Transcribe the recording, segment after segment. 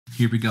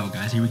Here we go,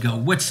 guys. Here we go.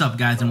 What's up,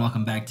 guys, and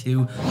welcome back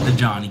to the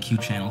Johnny Q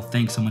channel.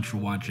 Thanks so much for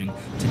watching.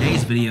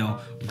 Today's video,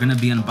 we're gonna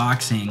be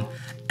unboxing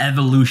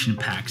evolution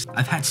packs.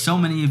 I've had so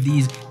many of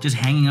these just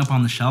hanging up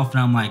on the shelf,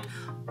 and I'm like,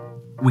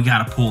 we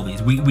gotta pull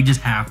these. We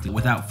just have to.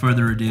 Without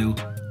further ado,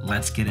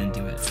 let's get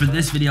into it. For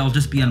this video, I'll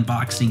just be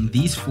unboxing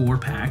these 4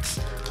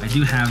 packs. I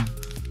do have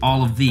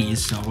all of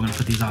these, so we're gonna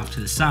put these off to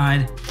the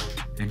side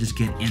and just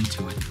get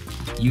into it.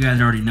 You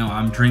guys already know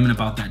I'm dreaming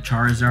about that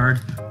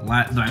Charizard.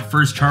 My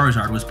first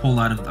Charizard was pulled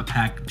out of a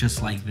pack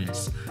just like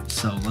this.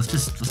 So let's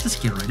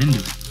just get right into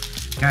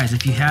it. Guys,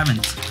 if you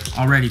haven't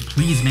already,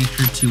 please make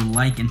sure to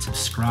like and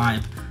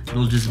subscribe.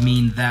 It'll just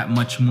mean that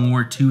much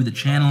more to the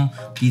channel.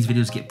 These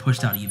videos get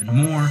pushed out even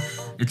more.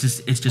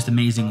 It's just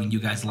amazing when you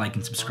guys like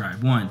and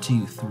subscribe. 1,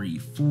 2, 3,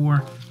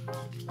 4.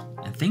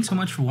 And thanks so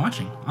much for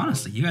watching.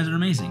 Honestly, you guys are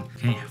amazing.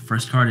 Okay,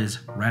 first card is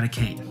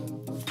Raticate.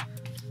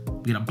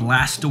 We got a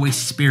Blastoise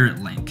Spirit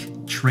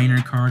Link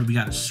trainer card. We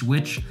got a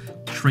Switch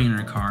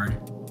trainer card.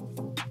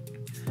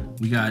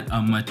 We got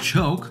a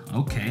Machoke.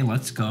 Okay,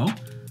 let's go.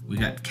 We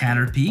got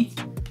Caterpie,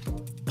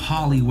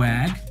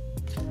 Poliwag,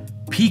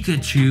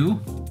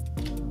 Pikachu,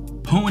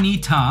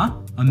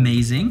 Ponyta,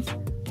 amazing,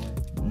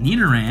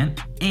 Nidoran,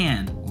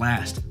 and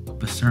last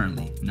but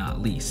certainly not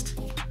least,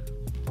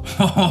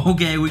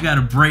 okay, we got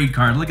a Braid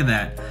card. Look at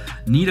that.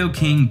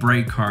 Nidoking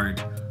Braid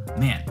card.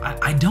 Man,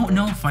 I don't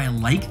know if I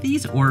like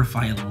these or if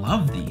I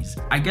love these.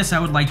 I guess I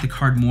would like the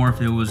card more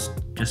if it was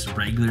just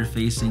regular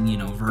facing, you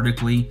know,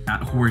 vertically,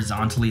 not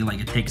horizontally,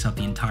 like it takes up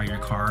the entire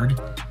card.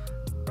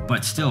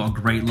 But still a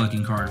great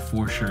looking card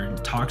for sure.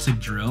 Toxic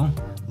Drill,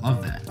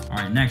 love that. All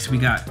right, next we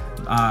got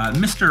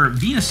Mr.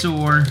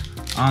 Venusaur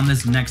on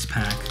this next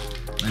pack.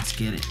 Let's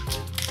get it.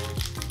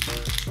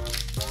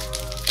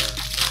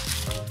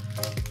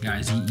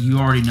 Guys, you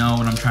already know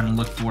what I'm trying to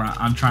look for.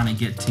 I'm trying to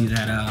get to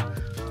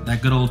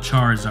that good old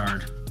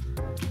Charizard.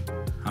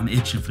 I'm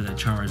itching for that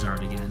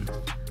Charizard again.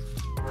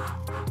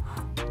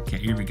 Okay,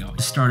 here we go.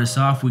 To start us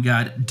off, we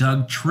got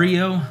Doug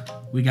Trio.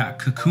 We got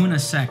Kakuna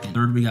second.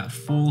 Third, we got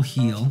Full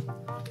Heal.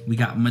 We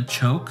got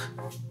Machoke.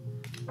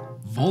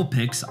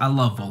 Vulpix. I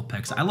love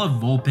Vulpix. I love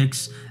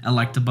Vulpix,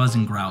 Electabuzz,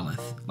 and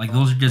Growlithe. Like,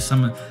 those are just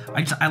some...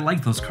 I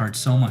like those cards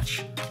so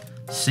much.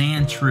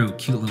 Sandshrew.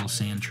 Cute little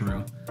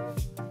Sandshrew.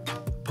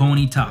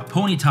 Ponyta.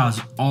 Ponyta is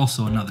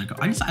also another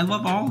card. I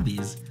love all of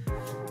these.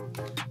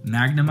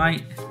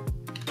 Magnemite,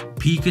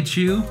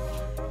 Pikachu,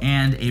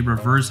 and a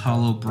reverse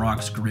hollow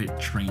Brock's Grit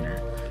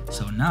trainer.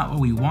 So not what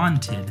we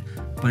wanted,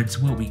 but it's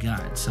what we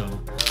got. So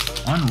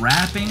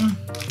unwrapping.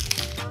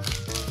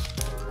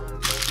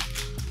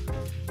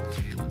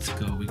 Okay, let's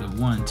go. We got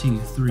 1, 2,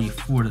 3,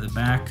 4 to the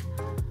back.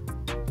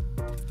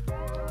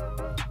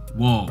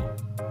 Whoa.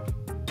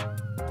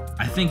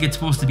 I think it's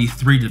supposed to be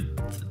 3 to...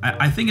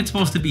 I think it's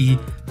supposed to be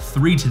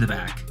 3 to the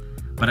back.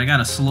 But I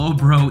got a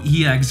Slowbro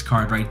EX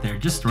card right there,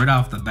 just right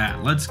off the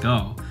bat. Let's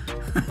go.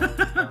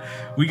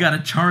 We got a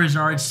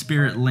Charizard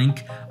Spirit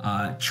Link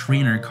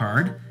trainer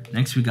card.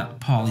 Next, we got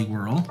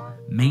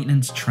Poliwhirl,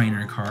 Maintenance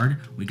trainer card.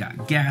 We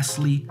got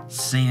Ghastly,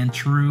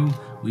 Sandshrew.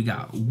 We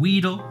got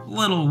Weedle,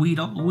 little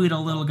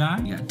little guy.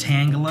 We got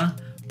Tangela,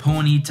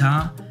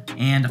 Ponyta,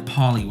 and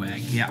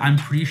Poliwag. Yeah, I'm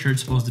pretty sure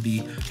it's supposed to be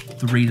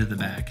 3 to the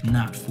back,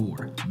 not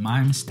 4.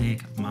 My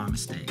mistake, my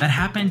mistake. That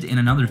happened in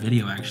another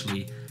video,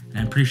 actually. And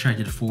I'm pretty sure I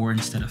did 4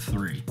 instead of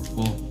 3.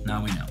 Well,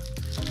 now we know.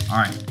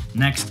 Alright,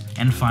 next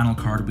and final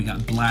card, we got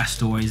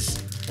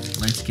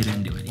Blastoise. Let's get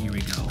into it. Here we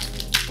go.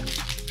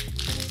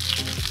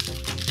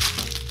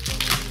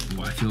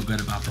 Ooh, I feel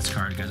good about this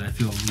card, guys. I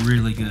feel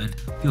really good.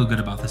 Feel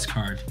good about this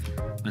card.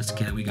 Let's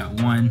get it. We got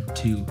 1,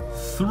 2,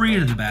 3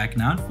 to the back,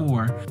 not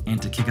 4.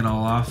 And to kick it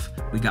all off,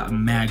 we got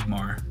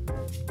Magmar.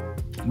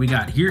 We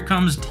got Here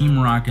Comes Team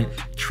Rocket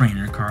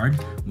trainer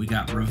card. We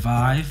got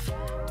Revive,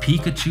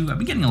 Pikachu. I've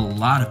been getting a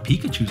lot of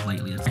Pikachus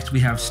lately. Next,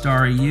 we have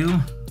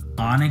Staryu,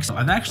 Onix.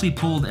 I've actually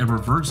pulled a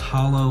reverse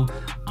hollow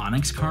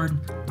Onix card.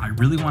 I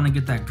really want to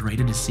get that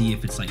graded to see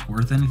if it's like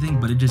worth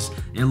anything, but it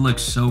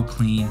looks so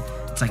clean.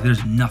 It's like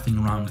there's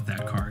nothing wrong with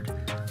that card.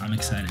 I'm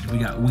excited. We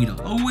got Weedle.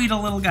 Oh,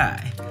 Weedle, little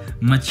guy.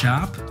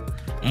 Machop,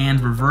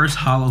 and reverse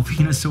hollow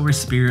Venusaur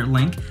Spirit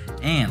Link.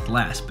 And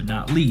last but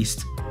not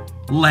least,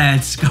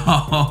 let's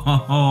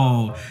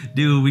go.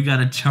 Dude, we got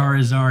a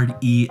Charizard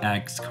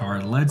EX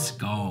card. Let's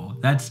go.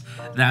 That's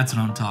what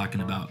I'm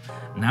talking about.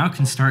 Now I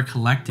can start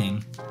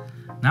collecting.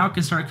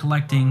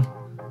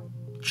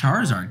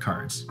 Charizard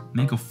cards.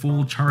 Make a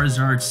full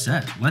Charizard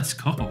set. Let's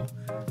go.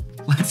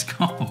 Let's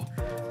go.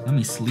 Let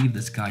me sleeve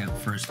this guy up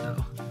first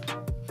though.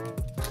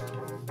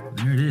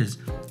 There it is.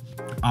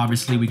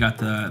 Obviously, we got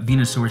the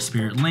Venusaur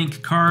Spirit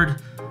Link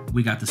card.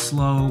 We got the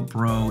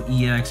Slowbro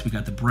EX, we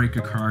got the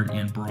Breaker card,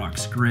 and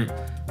Brock's Grit.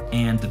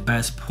 And the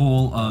best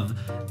pull of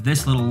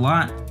this little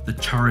lot, the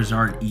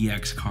Charizard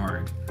EX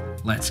card.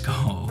 Let's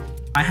go.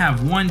 I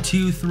have 1,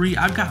 2, 3,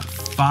 I've got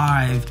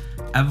 5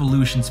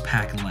 Evolutions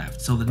pack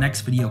left. So the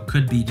next video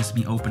could be just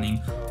me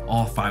opening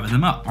all 5 of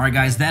them up. Alright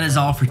guys, that is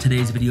all for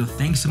today's video.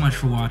 Thanks so much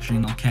for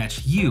watching. I'll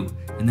catch you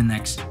in the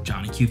next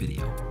Johnny Q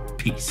video.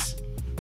 Peace.